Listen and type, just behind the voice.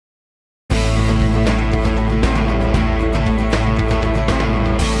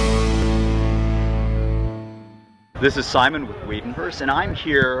This is Simon with Whedonverse, and I'm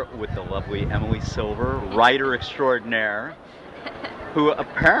here with the lovely Emily Silver, writer extraordinaire, who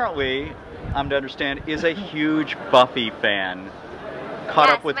apparently, I'm to understand, is a huge Buffy fan. Caught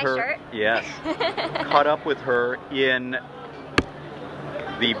up with her. Shirt. Yes. Caught up with her in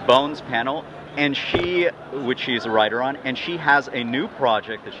the Bones panel, and which she's a writer on, and she has a new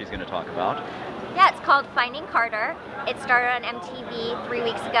project that she's going to talk about. Yeah, it's called Finding Carter. It started on MTV 3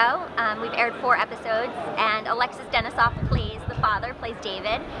 weeks ago. We've aired 4 episodes, and Alexis Denisof plays the father, plays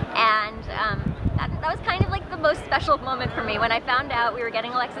David, and that was kind of like the most special moment for me when I found out we were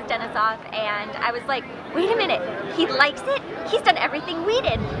getting Alexis Denisof, and I was like, wait a minute, he likes it? He's done everything we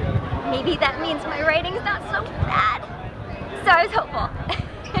did. Maybe that means my writing's not so bad. So I was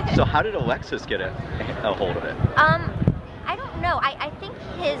hopeful. So how did Alexis get a hold of it? I don't know. I think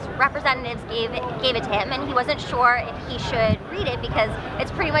his representatives gave it to him, and he wasn't sure if he should read it because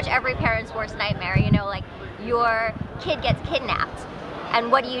it's pretty much every parent's worst nightmare. You know, like your kid gets kidnapped,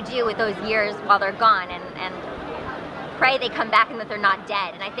 and what do you do with those years while they're gone? And pray they come back and that they're not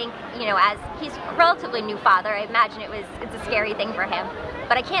dead. And I think, you know, as he's a relatively new father, I imagine it's a scary thing for him.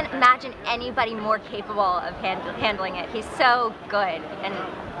 But I can't imagine anybody more capable of handling it. He's so good, and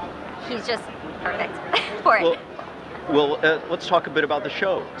he's just perfect for it. Well, let's talk a bit about the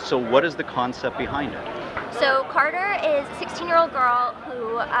show. So what is the concept behind it? So Carter is a 16-year-old girl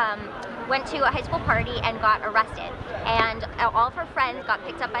who went to a high school party and got arrested. And all of her friends got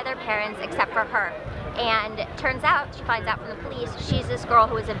picked up by their parents except for her. And it turns out, she finds out from the police, she's this girl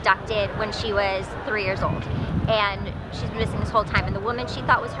who was abducted when she was 3 years old. And she's been missing this whole time. And the woman she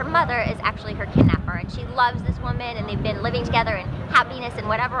thought was her mother is actually her kidnapper. And she loves this woman, and they've been living together in happiness and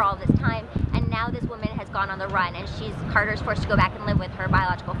whatever all this time. And now this woman has gone on the run, and Carter's forced to go back and live with her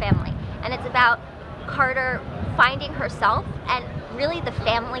biological family. And it's about Carter finding herself, and really the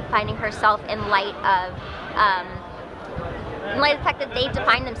family finding herself in light of the fact that they've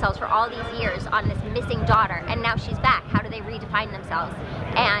defined themselves for all these years on this missing daughter, and now she's back. How do they redefine themselves?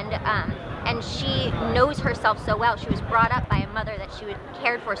 And she knows herself so well. She was brought up by a mother that she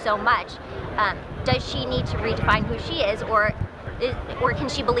cared for so much. Does she need to redefine who she is, or can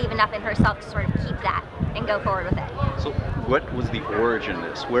she believe enough in herself to sort of keep that and go forward with it? So what was the origin of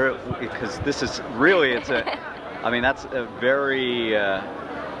this? Because this is really, I mean, that's a very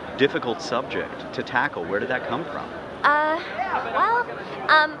difficult subject to tackle. Where did that come from?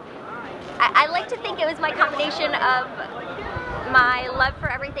 I like to think it was my combination of my love for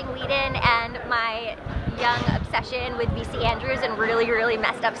everything Whedon and my young obsession with V.C. Andrews and really, really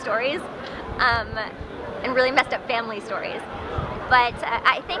messed up stories, and really messed up family stories. But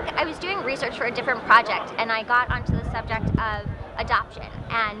I think I was doing research for a different project, and I got onto the subject of adoption,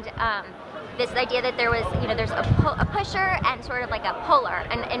 and this idea that there was, you know, there's a pusher and sort of like a puller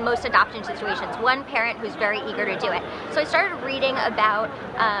in most adoption situations. One parent who's very eager to do it. So I started reading about,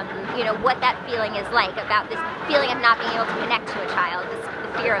 you know, what that feeling is like, about this feeling of not being able to connect to a child,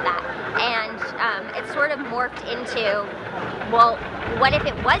 the fear of that. And it sort of morphed into, well, what if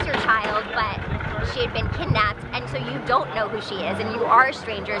it was your child, but she had been kidnapped, and so you don't know who she is, and you are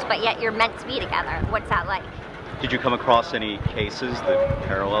strangers, but yet you're meant to be together. What's that like? Did you come across any cases that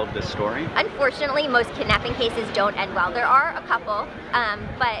paralleled this story? Unfortunately, most kidnapping cases don't end well. There are a couple,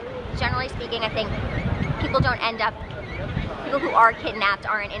 but generally speaking, I think people who are kidnapped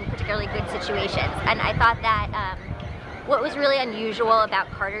aren't in particularly good situations. And I thought that what was really unusual about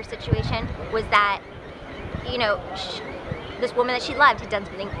Carter's situation was that, you know, this woman that she loved had done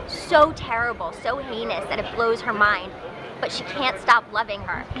something so terrible, so heinous that it blows her mind, but she can't stop loving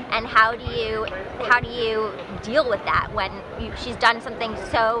her. And how do you deal with that when she's done something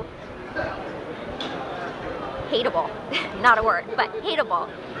so hateable, not a word, but hateable,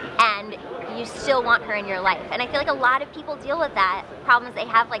 and you still want her in your life? And I feel like a lot of people deal with that, problems they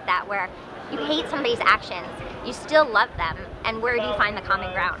have like that, where you hate somebody's actions, you still love them, and where do you find the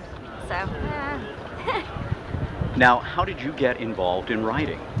common ground? So. Now, how did you get involved in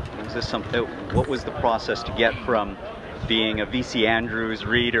writing? Was this something? What was the process to get from being a V.C. Andrews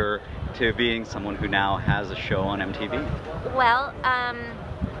reader to being someone who now has a show on MTV? Well,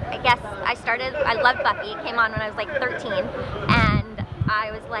 I guess I loved Buffy. It came on when I was like 13, and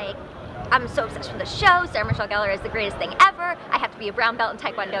I was like, I'm so obsessed with the show. Sarah Michelle Gellar is the greatest thing ever. I have to be a brown belt in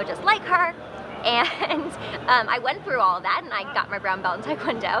Taekwondo just like her. And I went through all of that, and I got my brown belt in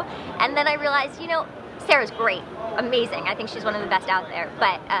Taekwondo. And then I realized, you know, Sarah's great, amazing. I think she's one of the best out there.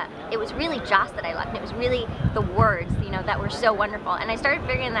 But it was really Joss that I loved, and it was really the words, you know, that were so wonderful. And I started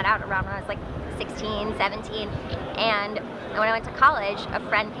figuring that out around when I was like 16, 17. And when I went to college, a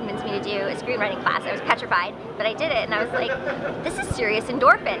friend convinced me to do a screenwriting class. I was petrified, but I did it, and I was like, this is serious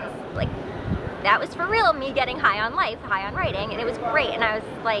endorphins. Like, that was for real me getting high on life, high on writing, and it was great, and I was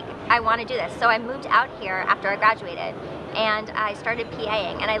like, I want to do this. So I moved out here after I graduated, and I started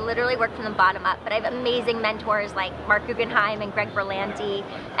PAing, and I literally worked from the bottom up, but I have amazing mentors like Mark Guggenheim and Greg Berlanti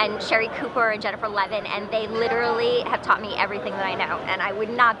and Sherry Cooper and Jennifer Levin, and they literally have taught me everything that I know, and I would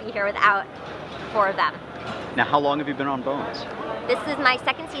not be here without 4 of them. Now, how long have you been on Bones? This is my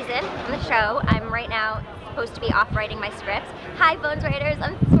 2nd season on the show. I'm right now supposed to be off writing my scripts. Hi, Bones writers,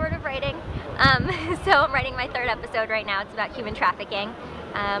 I'm sort of writing. So I'm writing my 3rd episode right now. It's about human trafficking.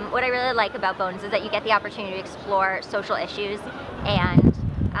 What I really like about Bones is that you get the opportunity to explore social issues, and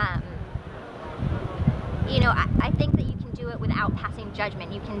you know, I think that you can do it without passing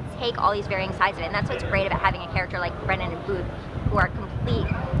judgment. You can take all these varying sides of it, and that's what's great about having a character like Brennan and Booth, who are complete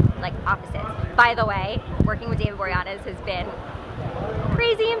like opposites. By the way, working with David Boreanaz has been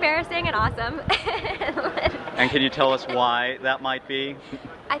crazy, embarrassing, and awesome. And can you tell us why that might be?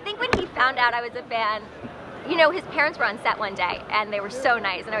 I think when he found out I was a fan, you know, his parents were on set one day, and they were so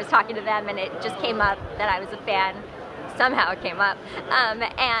nice, and I was talking to them, and it just came up that I was a fan. Somehow it came up,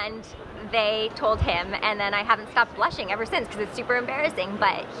 and they told him, and then I haven't stopped blushing ever since, because it's super embarrassing,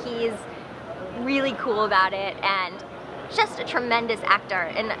 but he's really cool about it, and just a tremendous actor,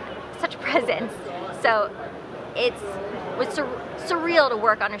 and such presence. So it was surreal to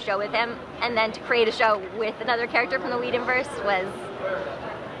work on a show with him, and then to create a show with another character from the Whedonverse was,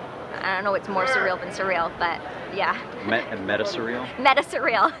 I don't know what's more surreal than surreal, but yeah. Meta-surreal?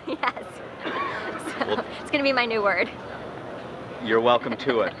 Meta-surreal, yes. So Well, it's gonna be my new word. You're welcome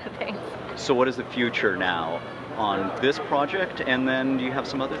to it. Thanks. So what is the future now on this project, and then do you have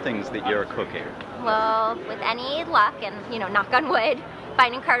some other things that you're cooking? Well, with any luck, and you know, knock on wood,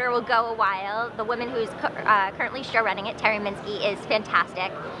 Finding Carter will go a while. The woman who's currently show running it, Terry Minsky, is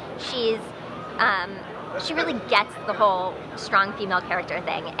fantastic. She's she really gets the whole strong female character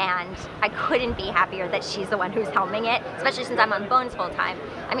thing, and I couldn't be happier that she's the one who's helming it, especially since I'm on Bones full time.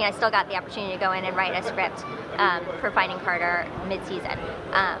 I mean, I still got the opportunity to go in and write a script for Finding Carter mid-season,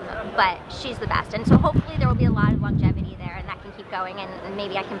 but she's the best, and so hopefully there will be a lot of longevity there, and that can keep going, and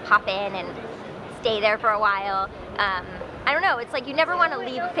maybe I can pop in and stay there for a while. I don't know, it's like you never want to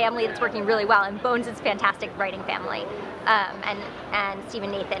leave a family that's working really well, and Bones is a fantastic writing family. And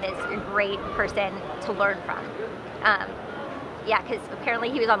Stephen Nathan is a great person to learn from. Yeah, because apparently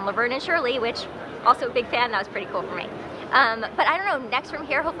he was on Laverne and Shirley, which also a big fan. That was pretty cool for me. But I don't know, next from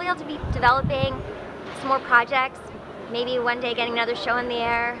here, hopefully I'll be developing some more projects. Maybe one day getting another show in the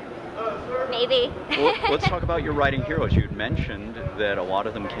air. Maybe. Well, let's talk about your writing heroes. You had mentioned that a lot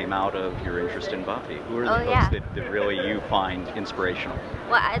of them came out of your interest in Buffy. Who are the folks that really you find inspirational?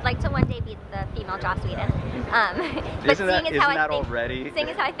 Well, I'd like to one day be the female Joss Whedon. But isn't that already? Seeing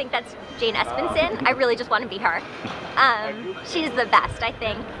as how I think that's Jane Espenson, I really just want to be her. She's the best, I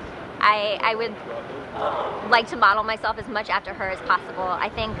think. I would like to model myself as much after her as possible. I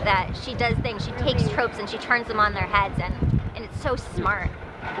think that she does things, she takes tropes and she turns them on their heads, and it's so smart.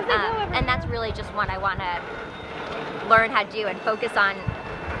 And that's really just what I want to learn how to do and focus on,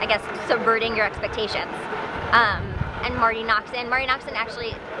 I guess, subverting your expectations. And Marty Noxon. Marty Noxon,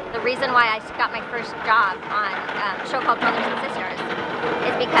 actually, the reason why I got my first job on a show called Brothers and Sisters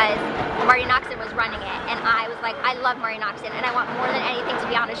is because Marty Noxon was running it, and I was like, I love Marty Noxon, and I want more than anything to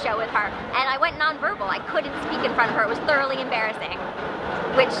be on a show with her. And I went nonverbal. I couldn't speak in front of her. It was thoroughly embarrassing,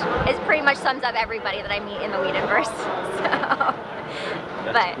 which is pretty much sums up everybody that I meet in the Whedonverse. So.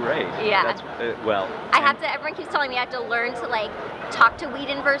 That's great. Yeah. That's, well. I have to, everyone keeps telling me I have to learn to like talk to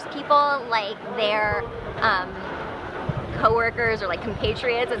Whedonverse people like they're co-workers or like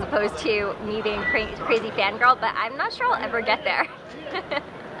compatriots, as opposed to me being crazy fangirl, but I'm not sure I'll ever get there.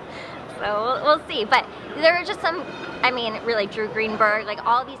 So we'll see. But there are just some, I mean, really, Drew Greenberg, like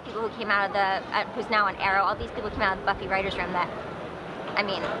all these people who came out of the, who's now on Arrow, all these people who came out of the Buffy writers room that, I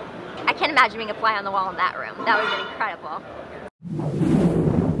mean, I can't imagine being a fly on the wall in that room. That would have been incredible.